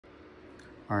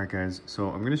All right, guys, so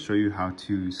I'm going to show you how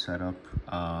to set up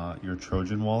your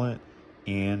Trojan wallet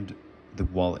and the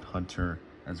WalletHunter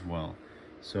as well.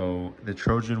 So the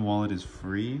Trojan wallet is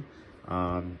free.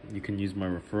 You can use my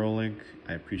referral link.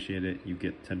 I appreciate it. You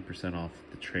get 10% off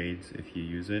the trades if you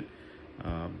use it,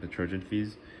 the Trojan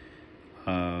fees.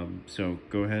 So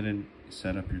go ahead and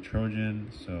set up your Trojan.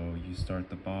 So you start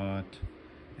the bot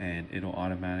and it'll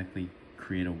automatically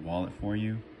create a wallet for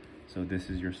you. So this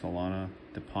is your Solana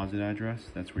deposit address.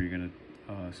 That's where you're going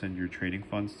to send your trading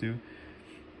funds to.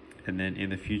 And then in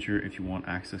the future, if you want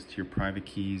access to your private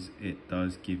keys, it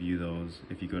does give you those.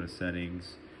 If you go to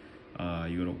settings,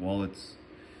 you go to wallets,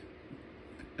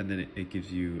 and then it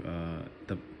gives you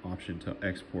the option to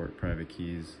export private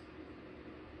keys.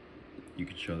 You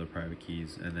can show the private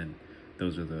keys, and then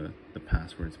those are the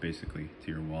passwords basically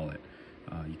to your wallet.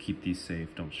 You keep these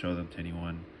safe, don't show them to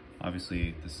anyone.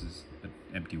 Obviously, this is an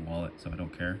empty wallet, so I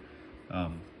don't care.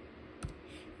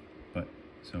 But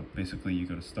so basically, you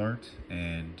go to start,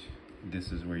 and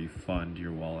this is where you fund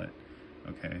your wallet.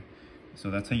 Okay,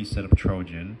 so that's how you set up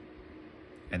Trojan.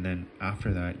 And then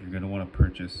after that, you're gonna want to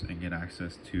purchase and get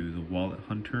access to the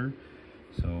WalletHunter.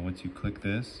 So once you click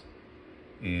this,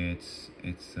 it's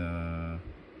gonna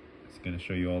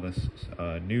show you all this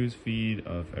news feed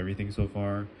of everything so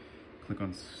far. Click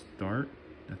on start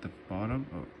at the bottom.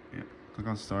 Oh yeah, click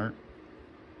on start,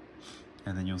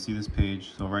 and then you'll see this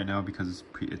page. So right now, because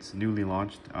it's newly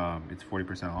launched, it's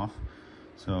 40% off.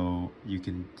 So you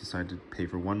can decide to pay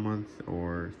for 1 month,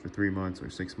 or for 3 months, or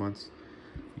 6 months.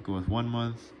 You go with 1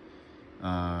 month.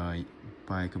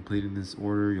 By completing this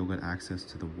order, you'll get access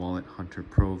to the WalletHunter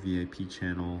Pro VIP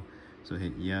channel. So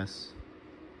hit yes,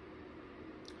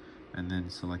 and then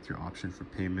select your option for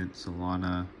payment,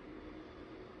 Solana.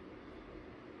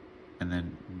 And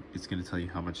then it's going to tell you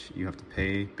how much you have to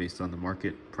pay based on the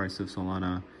market price of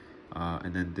Solana.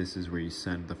 And then this is where you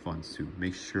send the funds to.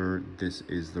 Make sure this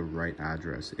is the right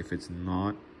address. If it's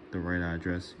not the right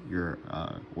address, your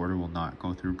order will not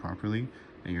go through properly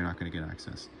and you're not going to get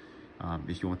access.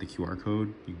 If you want the QR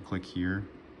code, you can click here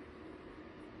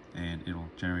and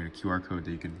it'll generate a QR code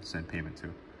that you can send payment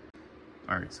to.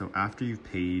 All right, so after you've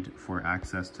paid for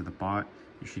access to the bot,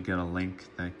 you should get a link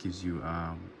that gives you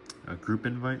a group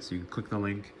invite. So you can click the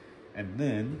link, and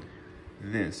then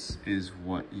this is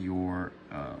what your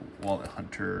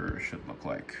WalletHunter should look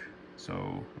like.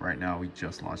 So right now we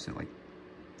just launched it like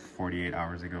 48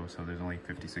 hours ago, so there's only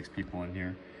 56 people in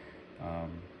here.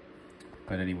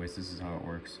 But anyways, this is how it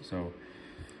works. So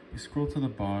we scroll to the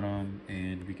bottom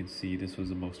and we can see this was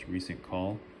the most recent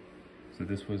call. So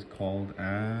this was called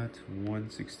at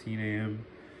 1:16 a.m.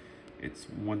 It's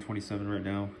 1:27 right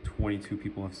now. 22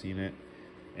 people have seen it,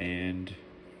 and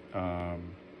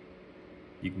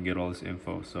you can get all this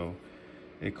info. So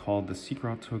it called the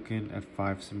secret token at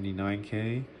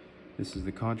 579K. This is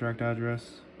the contract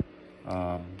address.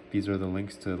 These are the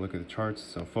links to look at the charts.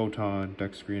 So Photon,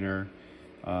 Dex Screener.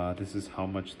 This is how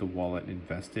much the wallet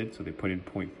invested. So they put in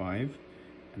 0.5,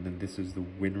 and then this is the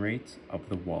win rate of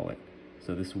the wallet.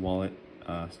 So this wallet,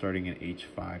 starting in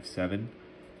H57,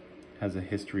 has a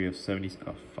history of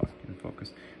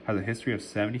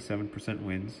 77%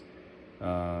 wins,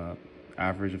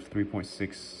 average of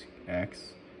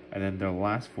 3.6x, and then their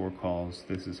last 4 calls,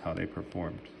 this is how they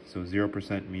performed. So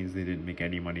 0% means they didn't make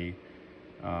any money.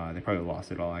 They probably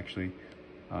lost it all actually.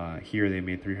 Here they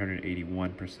made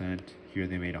 381%. Here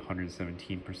they made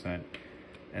 117%,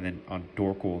 and then on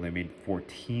Dorkle they made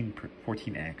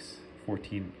 14x,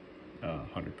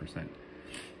 100%.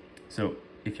 So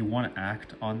if you want to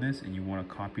act on this and you want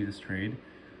to copy this trade,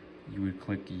 you would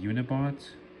click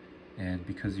Unibot, and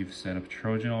because you've set up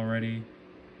Trojan already,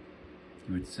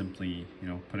 you would simply,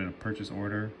 put in a purchase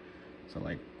order. So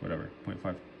like whatever,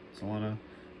 0.5 Solana,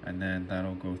 and then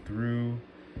that'll go through,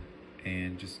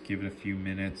 and just give it a few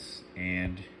minutes,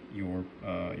 and your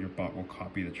bot will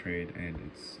copy the trade,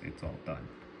 and it's all done.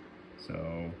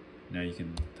 So now you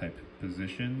can type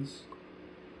positions,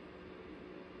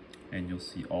 and you'll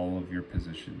see all of your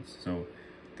positions. So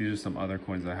these are some other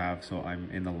coins I have. So I'm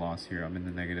in the loss here. I'm in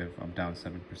the negative. I'm down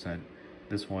 7%.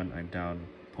 This one I'm down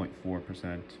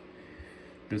 0.4%.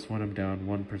 This one I'm down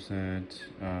 1%.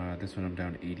 This one I'm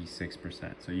down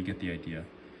 86%. So you get the idea.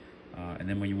 And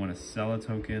then when you want to sell a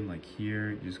token, like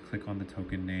here, you just click on the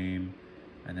token name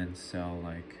and then sell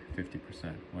like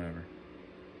 50%, whatever.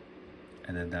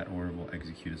 And then that order will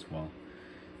execute as well.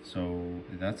 So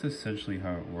that's essentially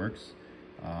how it works.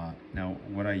 Now,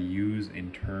 what I use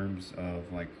in terms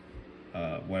of like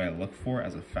what I look for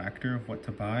as a factor of what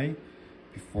to buy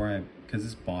before because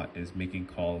this bot is making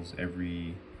calls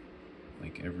every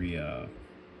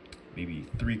maybe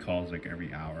 3 calls like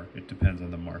every hour. It depends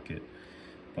on the market.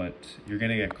 but you're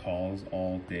gonna get calls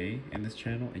all day in this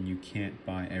channel, and you can't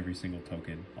buy every single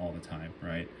token all the time,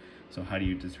 right? So how do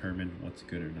you determine what's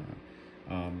good or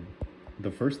not?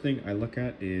 The first thing I look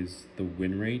at is the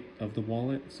win rate of the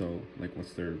wallet. So like,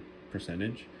 what's their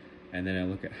percentage? And then I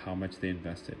look at how much they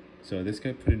invested. So this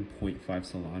guy put in 0.5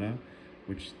 Solana,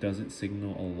 which doesn't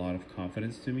signal a lot of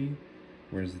confidence to me.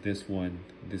 Whereas this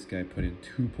guy put in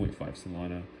 2.5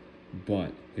 Solana,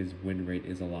 but his win rate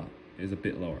is a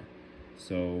bit lower.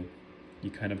 So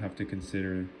you kind of have to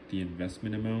consider the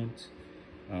investment amount,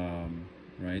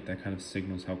 right? That kind of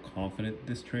signals how confident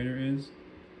this trader is.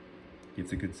 You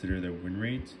have to consider their win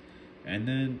rate, and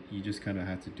then you just kind of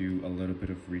have to do a little bit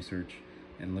of research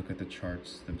and look at the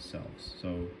charts themselves.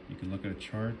 So you can look at a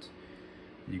chart,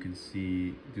 you can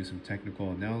see, do some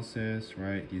technical analysis,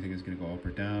 right? Do you think it's going to go up or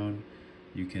down?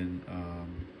 You can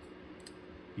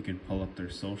pull up their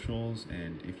socials,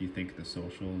 and if you think the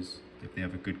socials, if they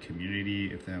have a good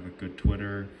community, if they have a good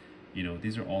Twitter, you know,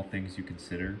 these are all things you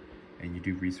consider and you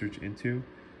do research into.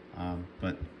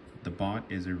 But the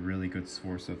bot is a really good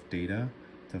source of data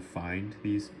to find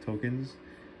these tokens.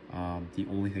 The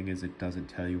only thing is it doesn't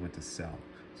tell you when to sell.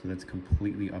 So that's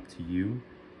completely up to you.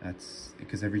 That's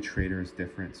because every trader is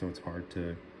different, so it's hard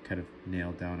to kind of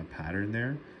nail down a pattern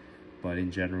there. But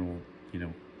in general, you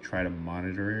know, try to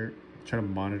monitor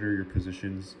your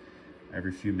positions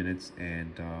every few minutes,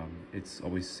 and it's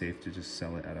always safe to just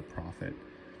sell it at a profit.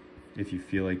 If you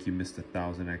feel like you missed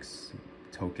 1000x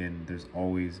token, there's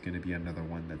always going to be another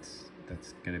one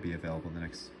that's going to be available in the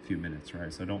next few minutes,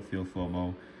 right? So don't feel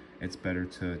FOMO. It's better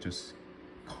to just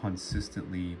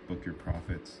consistently book your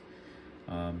profits.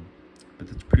 But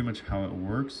that's pretty much how it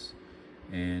works.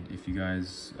 And if you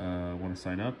guys want to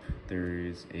sign up, there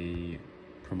is a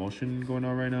promotion going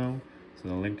on right now. So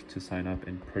the link to sign up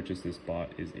and purchase this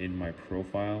bot is in my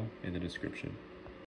profile in the description.